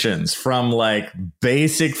positions from like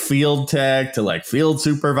basic field tech to like field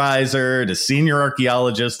supervisor to senior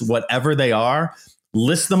archaeologist, whatever they are,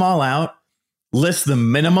 list them all out, list the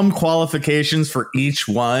minimum qualifications for each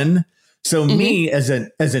one. So me as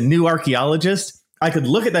a new archaeologist, I could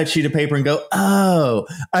look at that sheet of paper and go, oh,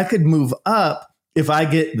 I could move up if I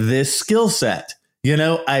get this skill set. You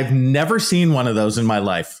know, I've never seen one of those in my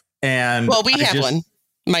life. And well, we have one.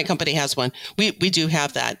 My company has one. We do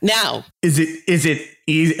have that. Now, is it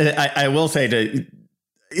easy? I will say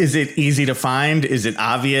is it easy to find? Is it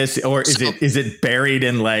obvious, or is it buried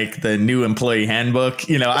in like the new employee handbook?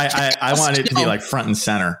 You know, I want it to be like front and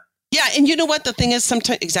center. Yeah. And you know what? The thing is,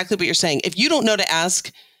 sometimes exactly what you're saying. If you don't know to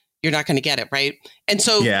ask, you're not going to get it. Right. And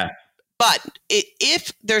so, yeah, but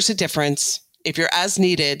if there's a difference, if you're as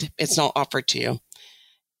needed, it's not offered to you.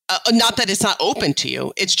 Not that it's not open to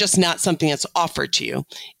you. It's just not something that's offered to you.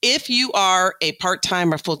 If you are a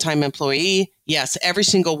part-time or full-time employee, yes, every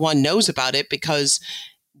single one knows about it because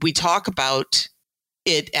we talk about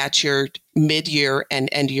it at your mid-year and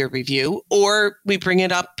end-year review, or we bring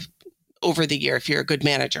it up over the year if you're a good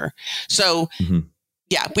manager. So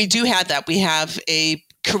yeah, we do have that. We have a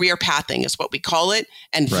career pathing is what we call it,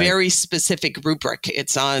 and very specific rubric.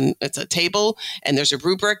 It's a table and there's a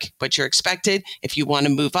rubric, what you're expected. If you want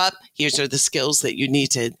to move up, here's are the skills that you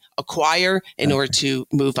need to acquire in order to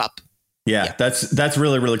move up. Yeah, that's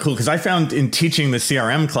really, really cool. Because I found in teaching the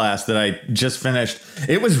CRM class that I just finished,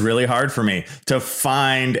 it was really hard for me to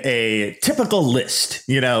find a typical list,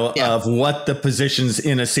 you know, of what the positions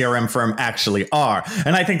in a CRM firm actually are.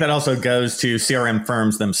 And I think that also goes to CRM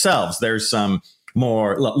firms themselves. There's some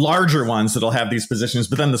more larger ones that'll have these positions,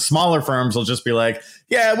 but then the smaller firms will just be like,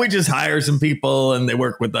 yeah, we just hire some people and they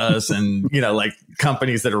work with us, and you know, like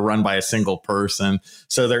companies that are run by a single person.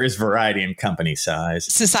 So there is variety in company size.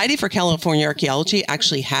 Society for California Archaeology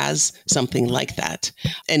actually has something like that.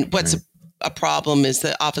 And what's a problem is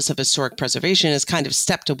the Office of Historic Preservation has kind of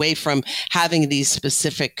stepped away from having these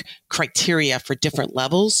specific criteria for different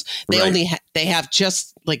levels. They only they have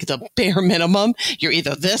just like the bare minimum. You're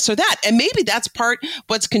either this or that. And maybe that's part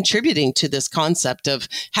what's contributing to this concept of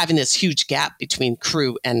having this huge gap between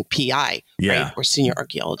crew and PI, right? Or senior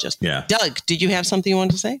archaeologist. Yeah. Doug, did you have something you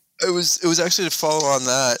wanted to say? It was actually to follow on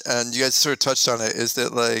that, and you guys sort of touched on it, is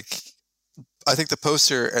that like, I think the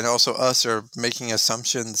poster and also us are making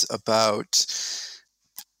assumptions about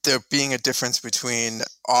there being a difference between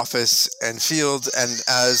office and field. And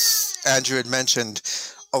as Andrew had mentioned,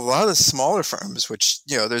 a lot of the smaller firms, which,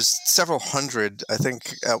 you know, there's several hundred, I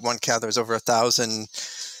think at one count, there's over 1,000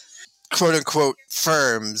 quote unquote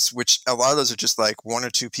firms, which a lot of those are just like one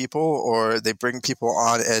or two people, or they bring people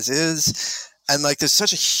on as is. And like, there's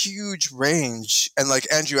such a huge range. And like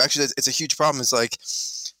Andrew, actually, it's a huge problem. Is like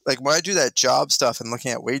when I do that job stuff and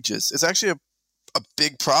looking at wages, it's actually a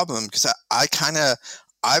big problem, because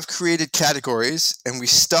I've created categories and we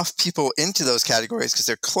stuff people into those categories because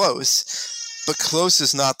they're close, but close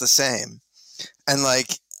is not the same. And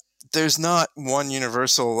like, there's not one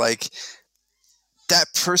universal, like that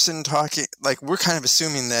person talking, like we're kind of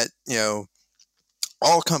assuming that, you know,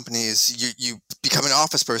 all companies, you become an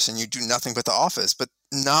office person, you do nothing but the office, but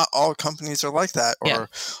not all companies are like that, or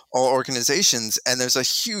all organizations. And there's a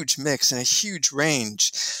huge mix and a huge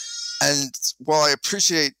range. And while I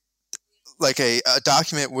appreciate like a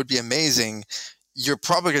document would be amazing, you're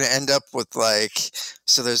probably going to end up with like,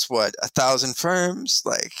 so there's 1,000 firms,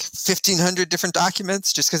 like 1,500 different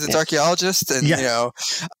documents just because it's archaeologists. And, you know,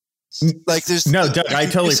 like there's Doug, I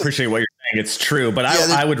totally appreciate what you're saying. It's true, but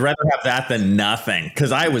I would rather have that than nothing,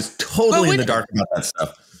 because I was totally in the dark about that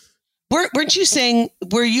stuff. Weren't you saying,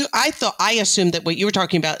 I assumed that what you were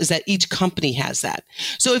talking about is that each company has that.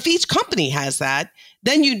 So if each company has that,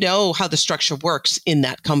 then you know how the structure works in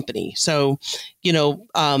that company. So, you know,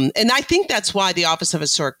 and I think that's why the Office of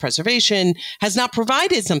Historic Preservation has not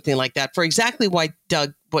provided something like that, for exactly why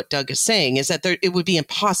what Doug is saying is that it would be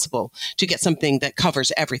impossible to get something that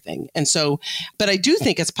covers everything. And so, but I do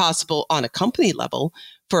think it's possible on a company level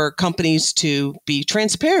for companies to be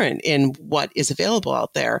transparent in what is available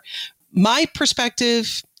out there. My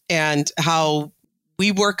perspective and how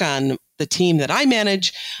we work on the team that I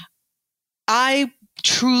manage, I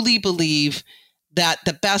truly believe that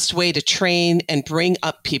the best way to train and bring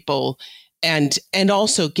up people and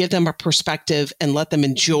also give them a perspective and let them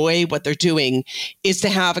enjoy what they're doing is to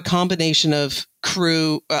have a combination of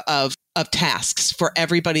crew of tasks for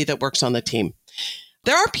everybody that works on the team.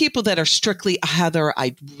 There are people that are strictly, Heather,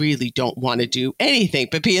 I really don't want to do anything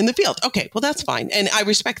but be in the field. Okay, well, that's fine. And I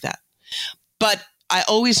respect that. But I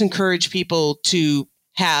always encourage people to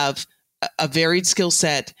have a varied skill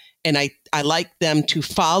set And I like them to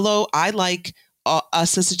follow. I like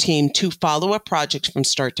us as a team to follow a project from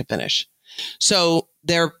start to finish. So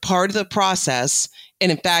they're part of the process.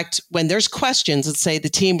 And in fact, when there's questions, let's say the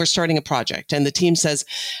team, we're starting a project and the team says,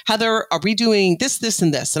 Heather, are we doing this, this,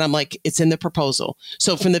 and this? And I'm like, it's in the proposal.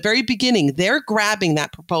 So from the very beginning, they're grabbing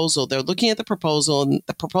that proposal. They're looking at the proposal and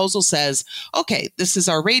the proposal says, okay, this is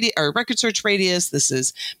our record search radius. This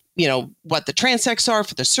is, what the transects are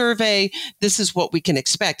for the survey. This is what we can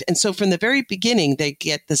expect. And so from the very beginning, they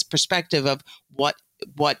get this perspective of what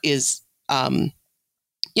is,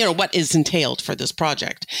 what is entailed for this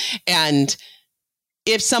project. And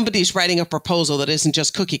if somebody's writing a proposal that isn't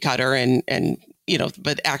just cookie cutter and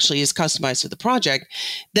but actually is customized to the project,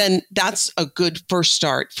 then that's a good first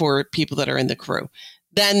start for people that are in the crew.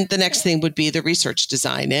 Then the next thing would be the research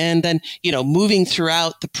design, and then, moving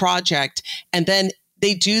throughout the project, and then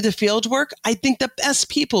they do the field work. I think the best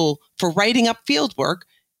people for writing up field work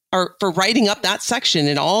or for writing up that section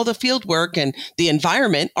and all the field work and the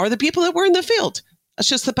environment are the people that were in the field. That's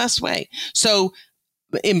just the best way. So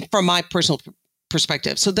from my personal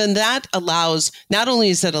perspective, so then that allows, not only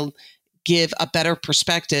is it give a better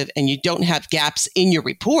perspective and you don't have gaps in your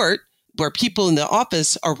report where people in the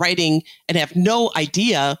office are writing and have no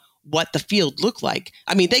idea what the field looked like.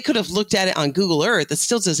 I mean, they could have looked at it on Google Earth. It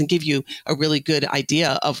still doesn't give you a really good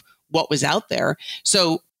idea of what was out there.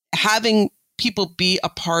 So having people be a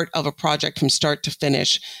part of a project from start to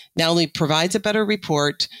finish not only provides a better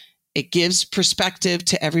report, it gives perspective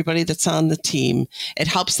to everybody that's on the team. It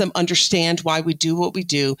helps them understand why we do what we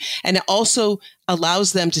do. And it also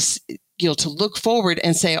allows them to look forward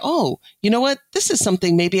and say, oh, you know what? This is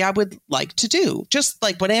something maybe I would like to do. Just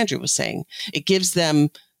like what Andrew was saying. It gives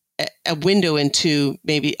them a window into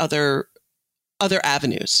maybe other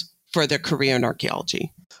avenues for their career in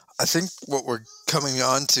archaeology. I think what we're coming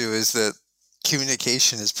on to is that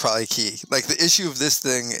communication is probably key. Like, the issue of this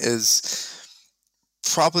thing is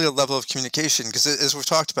probably a level of communication, because as we've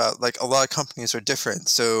talked about, like, a lot of companies are different.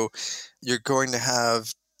 So you're going to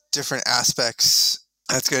have different aspects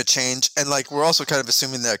that's going to change. And like, we're also kind of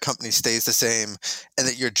assuming that a company stays the same and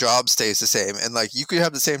that your job stays the same. And like, you could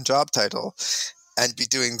have the same job title and be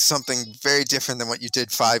doing something very different than what you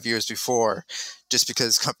did 5 years before, just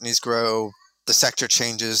because companies grow, the sector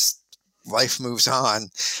changes, life moves on.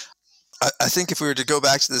 I think if we were to go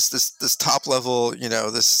back to this top level,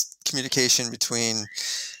 this communication between,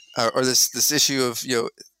 or this issue of,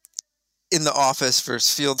 in the office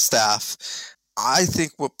versus field staff, I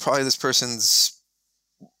think what probably the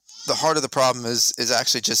heart of the problem is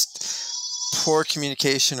actually just poor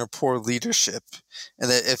communication or poor leadership.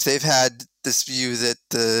 And that if they've had this view that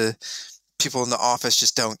the people in the office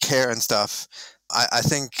just don't care and stuff, I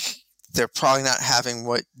think they're probably not having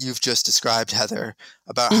what you've just described, Heather,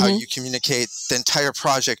 about how you communicate the entire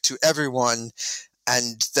project to everyone,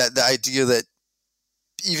 and that the idea that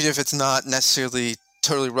even if it's not necessarily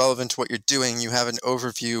totally relevant to what you're doing, you have an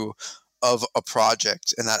overview of a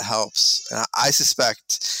project, and that helps. And I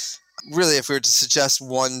suspect, really, if we were to suggest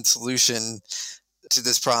one solution to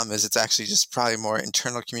this problem, is it's actually just probably more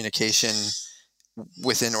internal communication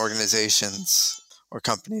within organizations or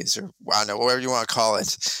companies, or I don't know, whatever you want to call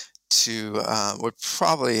it, would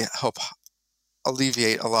probably help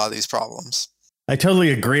alleviate a lot of these problems. I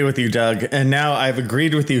totally agree with you, Doug. And now I've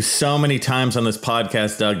agreed with you so many times on this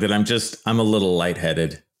podcast, Doug, that I'm a little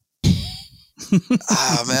lightheaded.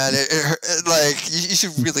 Oh man, you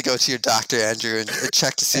should really go to your doctor, Andrew, and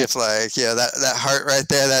check to see if that heart right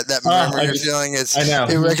there, that murmur you're feeling is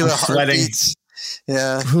irregular heartbeats.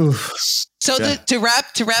 Yeah. So to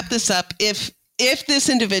wrap this up, if this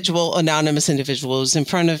anonymous individual is in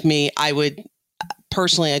front of me, I would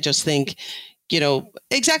personally, I just think,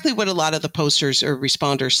 exactly what a lot of the posters or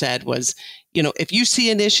responders said was, if you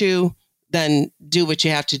see an issue, then do what you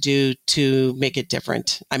have to do to make it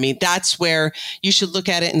different. I mean, that's where you should look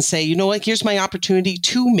at it and say, you know what, here's my opportunity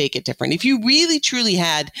to make it different. If you really, truly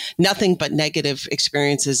had nothing but negative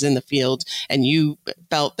experiences in the field and you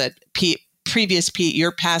felt that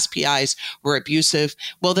your past PIs were abusive,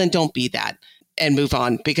 well, then don't be that and move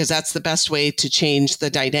on, because that's the best way to change the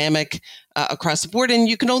dynamic across the board. And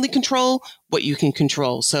you can only control what you can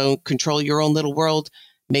control. So control your own little world,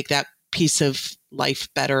 make that piece of life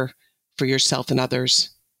better for yourself and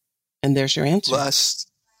others. And there's your answer. Last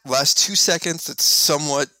 2 seconds, it's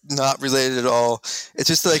somewhat not related at all. It's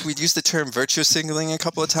just like we'd used the term virtue signaling a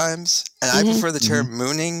couple of times, and I prefer the term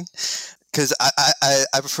mooning, because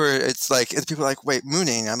I prefer, it's like, people are like, wait,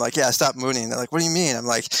 mooning? I'm like, yeah, stop mooning. They're like, what do you mean? I'm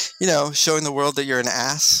like, showing the world that you're an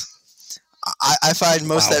ass. I find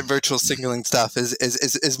most of that virtual signaling stuff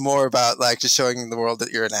is more about like just showing the world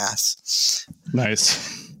that you're an ass.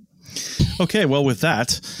 Nice. Okay, well, with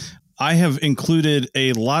that, I have included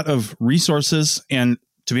a lot of resources, and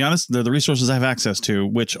to be honest, they're the resources I have access to,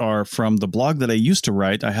 which are from the blog that I used to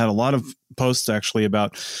write. I had a lot of posts actually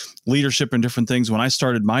about leadership and different things when I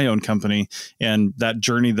started my own company, and that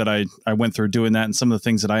journey that I went through doing that and some of the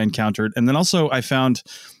things that I encountered. And then also I found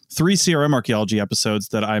 3 CRM archaeology episodes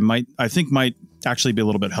that I think might actually be a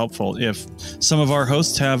little bit helpful. If some of our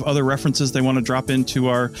hosts have other references they want to drop into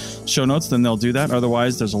our show notes, then they'll do that.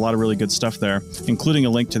 Otherwise, there's a lot of really good stuff there, including a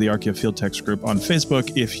link to the Archaeo Field Techs group on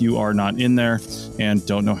Facebook. If you are not in there and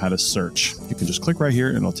don't know how to search, you can just click right here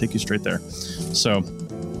and it'll take you straight there. So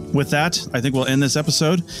with that, I think we'll end this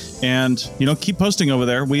episode, and, keep posting over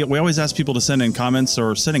there. We always ask people to send in comments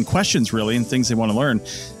or send in questions, really, and things they want to learn.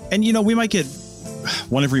 And, we might get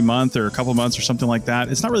one every month or a couple months or something like that.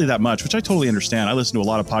 It's not really that much, which I totally understand. I listen to a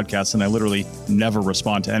lot of podcasts and I literally never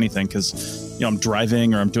respond to anything because, I'm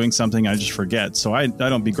driving or I'm doing something and I just forget. So I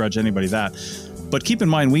don't begrudge anybody that. But keep in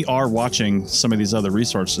mind, we are watching some of these other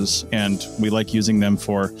resources and we like using them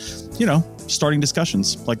for, starting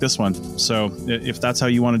discussions like this one. So if that's how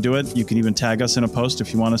you want to do it, you can even tag us in a post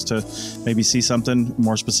if you want us to maybe see something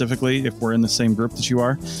more specifically if we're in the same group that you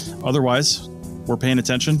are. Otherwise, we're paying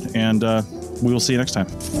attention, and we will see you next time.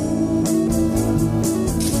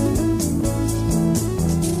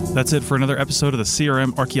 That's it for another episode of the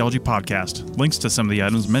CRM Archaeology Podcast. Links to some of the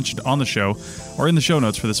items mentioned on the show are in the show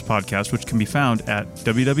notes for this podcast, which can be found at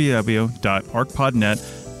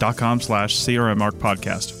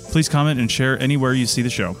www.arcpodnet.com/CRMArchPodcast. Please comment and share anywhere you see the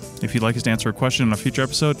show. If you'd like us to answer a question in a future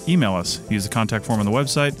episode, email us. Use the contact form on the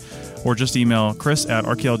website, or just email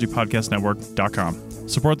chris@archaeologypodcastnetwork.com.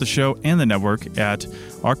 Support the show and the network at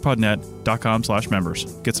arcpodnet.com/members.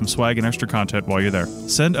 Get some swag and extra content while you're there.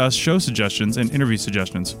 Send us show suggestions and interview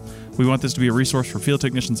suggestions. We want this to be a resource for field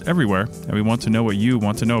technicians everywhere, and we want to know what you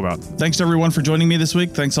want to know about. Thanks to everyone for joining me this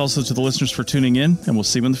week. Thanks also to the listeners for tuning in, and we'll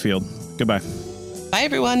see you in the field. Goodbye. Bye,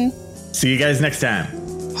 everyone. See you guys next time.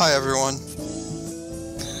 Hi, everyone.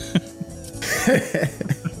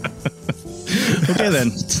 Okay,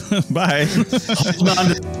 then. Bye. Hold on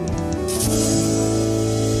to-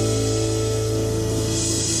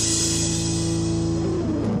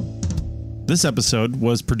 This episode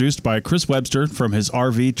was produced by Chris Webster from his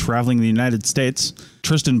RV traveling the United States,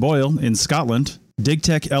 Tristan Boyle in Scotland,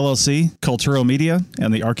 DigTech LLC, Cultural Media,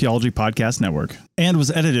 and the Archaeology Podcast Network, and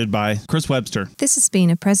was edited by Chris Webster. This has been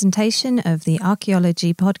a presentation of the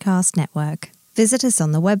Archaeology Podcast Network. Visit us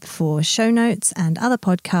on the web for show notes and other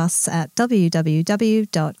podcasts at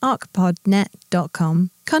www.arcpodnet.com.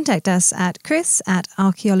 Contact us at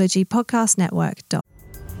chris@archaeologypodcastnetwork.com.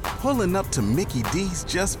 Pulling up to Mickey D's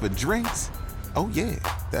just for drinks? Oh yeah,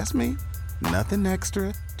 that's me. Nothing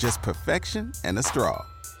extra, just perfection and a straw.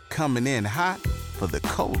 Coming in hot for the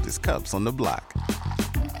coldest cups on the block.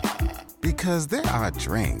 Because there are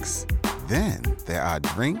drinks. Then there are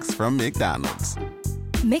drinks from McDonald's.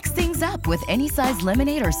 Mix things up with any size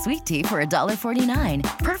lemonade or sweet tea for $1.49.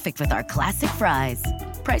 Perfect with our classic fries.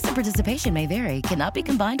 Price and participation may vary. Cannot be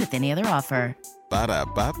combined with any other offer.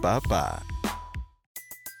 Ba-da-ba-ba-ba.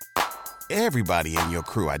 Everybody in your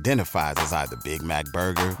crew identifies as either Big Mac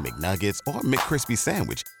Burger, McNuggets, or McCrispy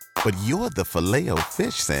Sandwich. But you're the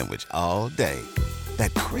Filet-O-Fish Sandwich all day.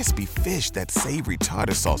 That crispy fish, that savory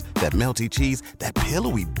tartar sauce, that melty cheese, that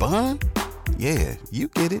pillowy bun. Yeah, you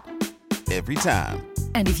get it. Every time.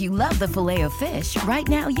 And if you love the Filet-O-Fish, right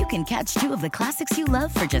now you can catch 2 of the classics you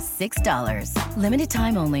love for just $6. Limited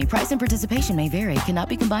time only. Price and participation may vary. Cannot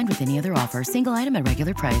be combined with any other offer. Single item at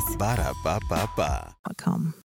regular price. Ba-da-ba-ba-ba. .com.